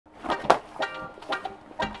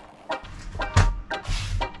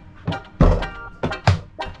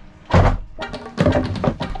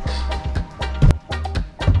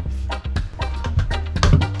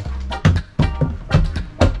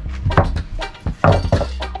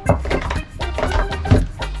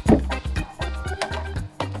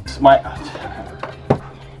my...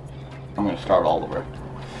 I'm gonna start all over.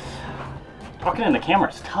 Talking in the camera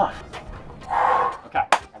is tough. Okay,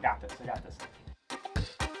 I got this, I got this.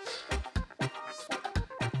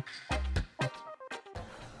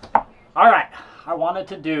 All right, I wanted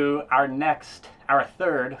to do our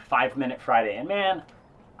third 5-minute Friday, and man,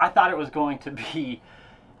 I thought it was going to be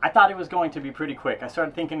pretty quick. I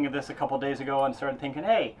started thinking of this a couple days ago and started thinking,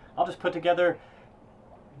 hey, I'll just put together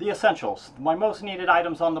the essentials, my most needed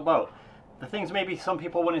items on the boat, the things maybe some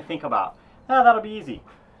people wouldn't think about. That'll be easy.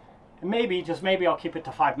 And maybe, just maybe, I'll keep it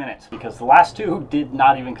to 5 minutes, because the last two did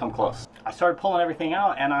not even come close. I started pulling everything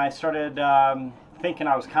out, and I started thinking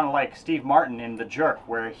I was kind of like Steve Martin in The Jerk,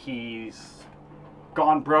 where he's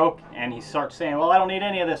gone broke and he starts saying, well, I don't need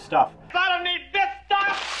any of this stuff. I don't need this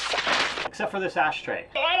stuff! Except for this ashtray.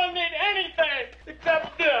 I don't need anything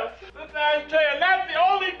except this ashtray, and that's the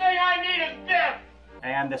only thing I need is this!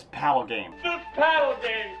 And this paddle game. This paddle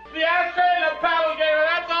game. The ashtray and the paddle game, and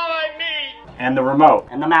that's all I need! And the remote.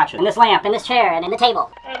 And the mattress. And this lamp, and this chair, and the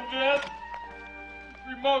table. And this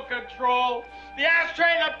remote control. The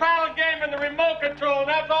ashtray and the paddle game and the remote control, and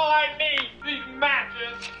that's all I need. These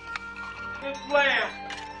matches. This lamp.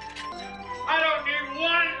 I don't need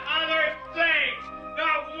one other thing.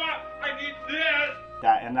 Not one. I need this.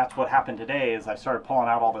 And that's what happened today, is I started pulling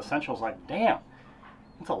out all the essentials like, damn,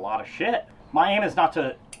 that's a lot of shit. My aim is not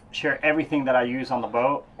to share everything that I use on the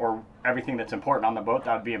boat or everything that's important on the boat.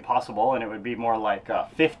 That would be impossible, and it would be more like a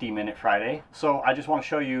 50-minute Friday. So I just want to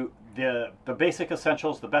show you the basic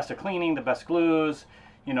essentials, the best of cleaning, the best glues,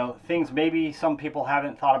 you know, things maybe some people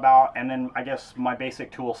haven't thought about, and then I guess my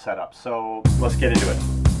basic tool setup. So let's get into it.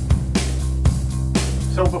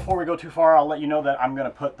 So before we go too far, I'll let you know that I'm going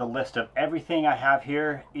to put the list of everything I have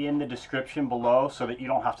here in the description below, so that you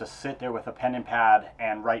don't have to sit there with a pen and pad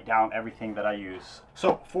and write down everything that I use.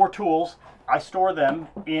 So for tools, I store them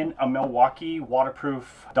in a Milwaukee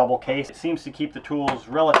waterproof double case. It seems to keep the tools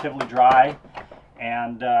relatively dry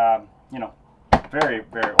and, you know, very,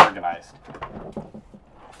 very organized.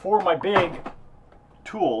 For my big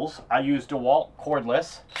tools, I use DeWALT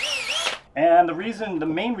cordless. And the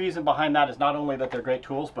main reason behind that is not only that they're great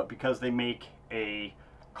tools, but because they make a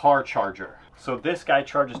car charger. So this guy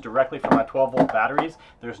charges directly from my 12-volt batteries.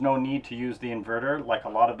 There's no need to use the inverter like a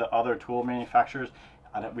lot of the other tool manufacturers.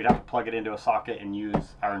 We'd have to plug it into a socket and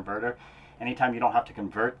use our inverter. Anytime you don't have to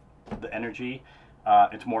convert the energy,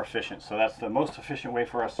 it's more efficient. So that's the most efficient way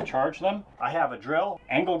for us to charge them. I have a drill,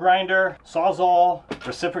 angle grinder, sawzall,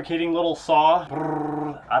 reciprocating little saw.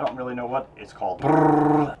 I don't really know what it's called.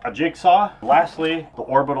 A jigsaw. Lastly, the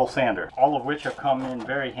orbital sander. All of which have come in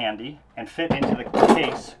very handy and fit into the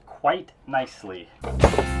case quite nicely.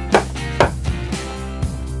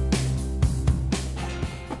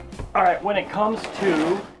 All right, when it comes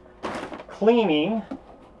to cleaning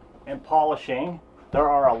and polishing, there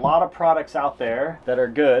are a lot of products out there that are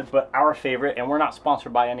good, but our favorite, and we're not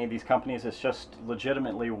sponsored by any of these companies, it's just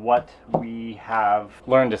legitimately what we have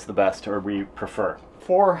learned is the best, or we prefer.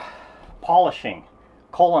 For polishing,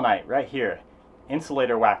 Colonite right here,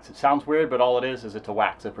 insulator wax. It sounds weird, but all it is it's a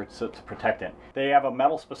wax, it's a protectant. They have a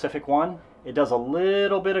metal specific one. It does a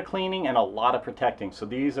little bit of cleaning and a lot of protecting. So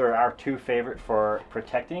these are our two favorite for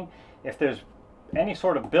protecting. If there's any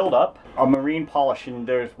sort of buildup, a marine polish, and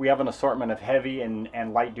we have an assortment of heavy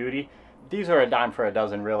and light duty. These are a dime for a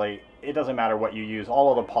dozen, really. It doesn't matter what you use. All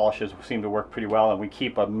of the polishes seem to work pretty well, and we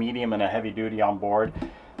keep a medium and a heavy duty on board.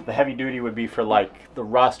 The heavy duty would be for like the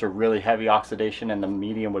rust or really heavy oxidation, and the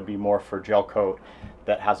medium would be more for gel coat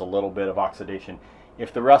that has a little bit of oxidation.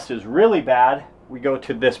 If the rust is really bad, we go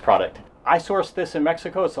to this product. I sourced this in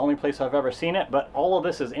Mexico. It's the only place I've ever seen it, but all of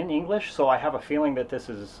this is in English, so I have a feeling that this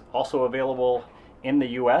is also available in the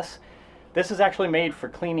US. This is actually made for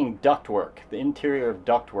cleaning ductwork, the interior of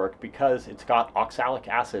ductwork, because it's got oxalic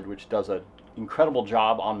acid, which does an incredible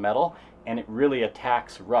job on metal, and it really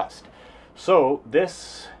attacks rust. So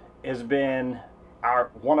this has been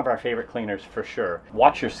one of our favorite cleaners for sure.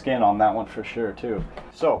 Watch your skin on that one for sure too.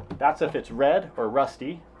 So that's if it's red or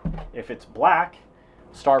rusty. If it's black,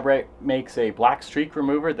 Starbright makes a black streak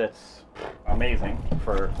remover that's amazing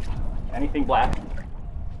for anything black.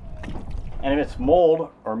 And if it's mold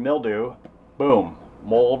or mildew, boom,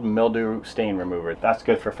 mold mildew stain remover. That's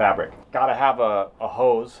good for fabric. Gotta have a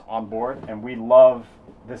hose on board, and we love,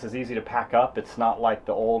 this is easy to pack up. It's not like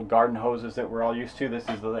the old garden hoses that we're all used to. This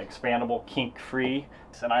is the expandable, kink-free.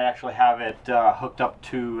 And I actually have it hooked up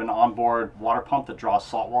to an onboard water pump that draws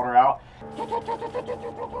salt water out.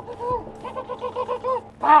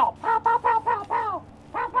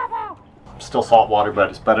 Still salt water, but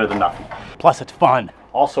it's better than nothing. Plus it's fun.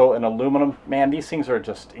 Also an aluminum. Man, these things are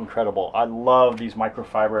just incredible. I love these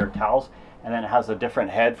microfiber towels. And then it has a different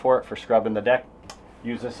head for it for scrubbing the deck.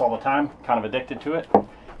 Use this all the time, kind of addicted to it.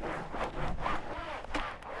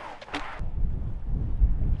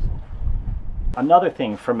 Another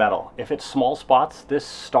thing for metal, if it's small spots, this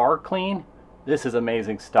Star Clean, this is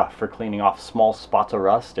amazing stuff for cleaning off small spots of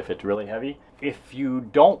rust if it's really heavy. If you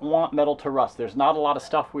don't want metal to rust, there's not a lot of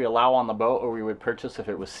stuff we allow on the boat or we would purchase if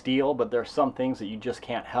it was steel, but there's some things that you just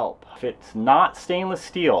can't help. If it's not stainless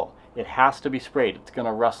steel, it has to be sprayed. It's going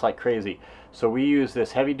to rust like crazy. So we use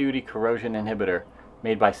this heavy duty corrosion inhibitor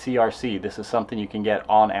made by CRC. This is something you can get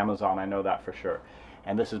on Amazon, I know that for sure.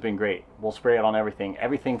 And this has been great. We'll spray it on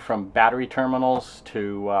everything from battery terminals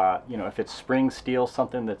to, you know, if it's spring steel,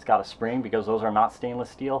 something that's got a spring, because those are not stainless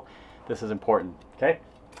steel, this is important, okay?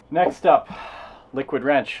 Next up, liquid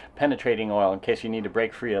wrench penetrating oil in case you need to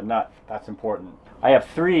break free a nut. That's important. I have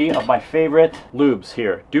 3 of my favorite lubes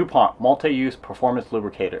here. DuPont multi-use performance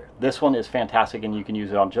lubricator. This one is fantastic and you can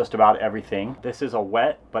use it on just about everything. This is a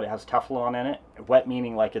wet, but it has Teflon in it. Wet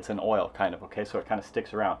meaning like it's an oil kind of, okay? So it kind of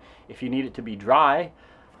sticks around. If you need it to be dry,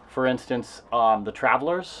 for instance, on the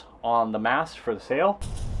Travelers, on the mast for the sail,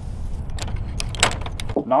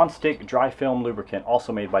 non-stick dry film lubricant,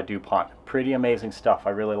 also made by DuPont. Pretty amazing stuff.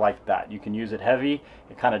 I really like that. You can use it heavy,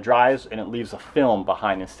 it kind of dries, and it leaves a film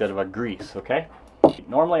behind instead of a grease, okay?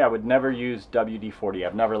 Normally I would never use WD-40.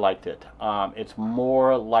 I've never liked it. It's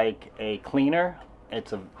more like a cleaner.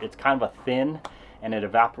 It's kind of a thin, and it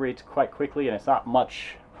evaporates quite quickly, and it's not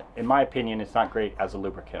much, in my opinion, it's not great as a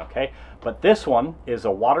lubricant, okay? But this one is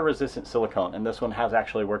a water-resistant silicone, and this one has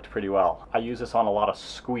actually worked pretty well. I use this on a lot of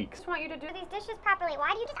squeaks. I just want you to do these dishes properly.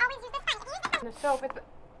 Why do you just always use this one? The soap is...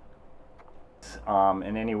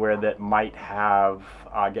 And anywhere that might have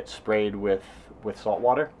get sprayed with salt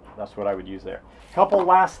water, that's what I would use there. Couple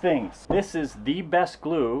last things. This is the best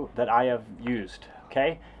glue that I have used,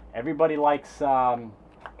 okay? Everybody likes, God,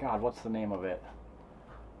 what's the name of it?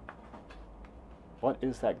 What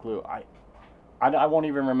is that glue? I won't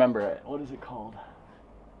even remember it. What is it called?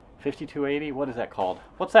 5280? What is that called?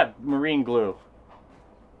 What's that marine glue?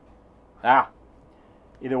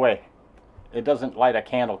 Either way, it doesn't light a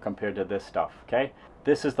candle compared to this stuff, okay?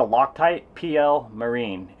 This is the Loctite PL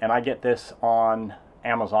Marine, and I get this on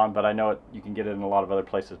Amazon, but I know you can get it in a lot of other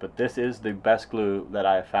places, but this is the best glue that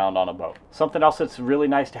I have found on a boat. Something else that's really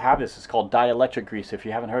nice to have is called dielectric grease. If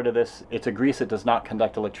you haven't heard of this, it's a grease that does not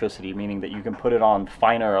conduct electricity, meaning that you can put it on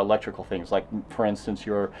finer electrical things, like for instance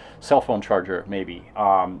your cell phone charger maybe.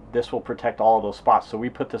 This will protect all of those spots. So we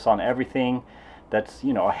put this on everything that's,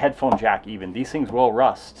 you know, a headphone jack even. These things will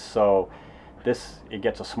rust, so it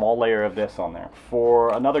gets a small layer of this on there.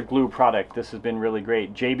 For another glue product, this has been really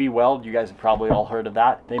great. JB Weld, you guys have probably all heard of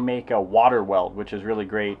that. They make a water weld, which is really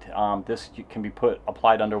great. This can be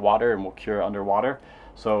applied underwater and will cure underwater.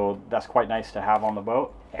 So that's quite nice to have on the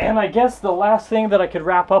boat. And I guess the last thing that I could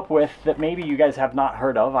wrap up with that maybe you guys have not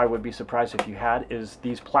heard of, I would be surprised if you had, is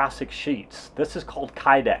these plastic sheets. This is called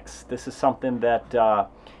Kydex. This is something that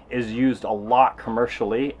is used a lot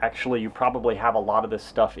commercially. Actually, you probably have a lot of this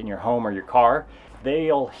stuff in your home or your car.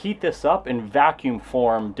 They'll heat this up and vacuum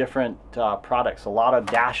form different products. A lot of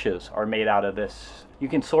dashes are made out of this. You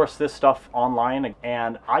can source this stuff online,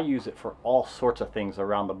 and I use it for all sorts of things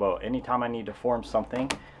around the boat. Anytime I need to form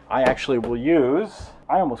something, I actually will use,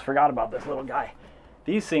 I almost forgot about this little guy.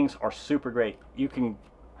 These things are super great. You can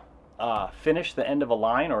finish the end of a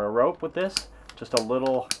line or a rope with this, just a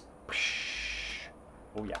little,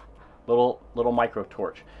 oh yeah, little micro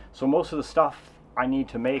torch. So most of the stuff I need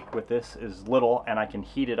to make with this is little, and I can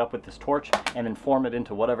heat it up with this torch and then form it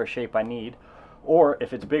into whatever shape I need. Or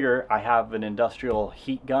if it's bigger, I have an industrial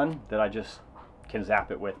heat gun that I just can zap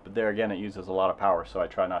it with. But there again, it uses a lot of power, so I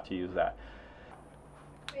try not to use that.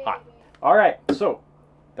 Hot. All right, so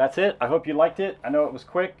that's it. I hope you liked it. I know it was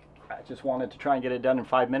quick. I just wanted to try and get it done in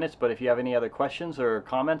 5 minutes. But if you have any other questions or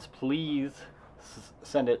comments, please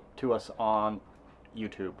send it to us on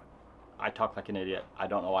YouTube. I talk like an idiot. I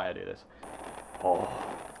don't know why I do this. Oh.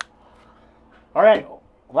 All right, well,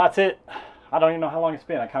 that's it. I don't even know how long it's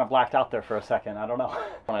been. I kind of blacked out there for a second. I don't know.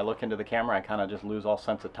 When I look into the camera, I kind of just lose all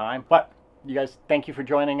sense of time. But you guys, thank you for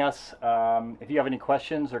joining us. If you have any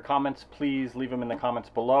questions or comments, please leave them in the comments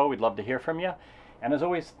below. We'd love to hear from you. And as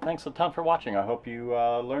always, thanks a ton for watching. I hope you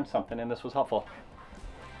learned something and this was helpful.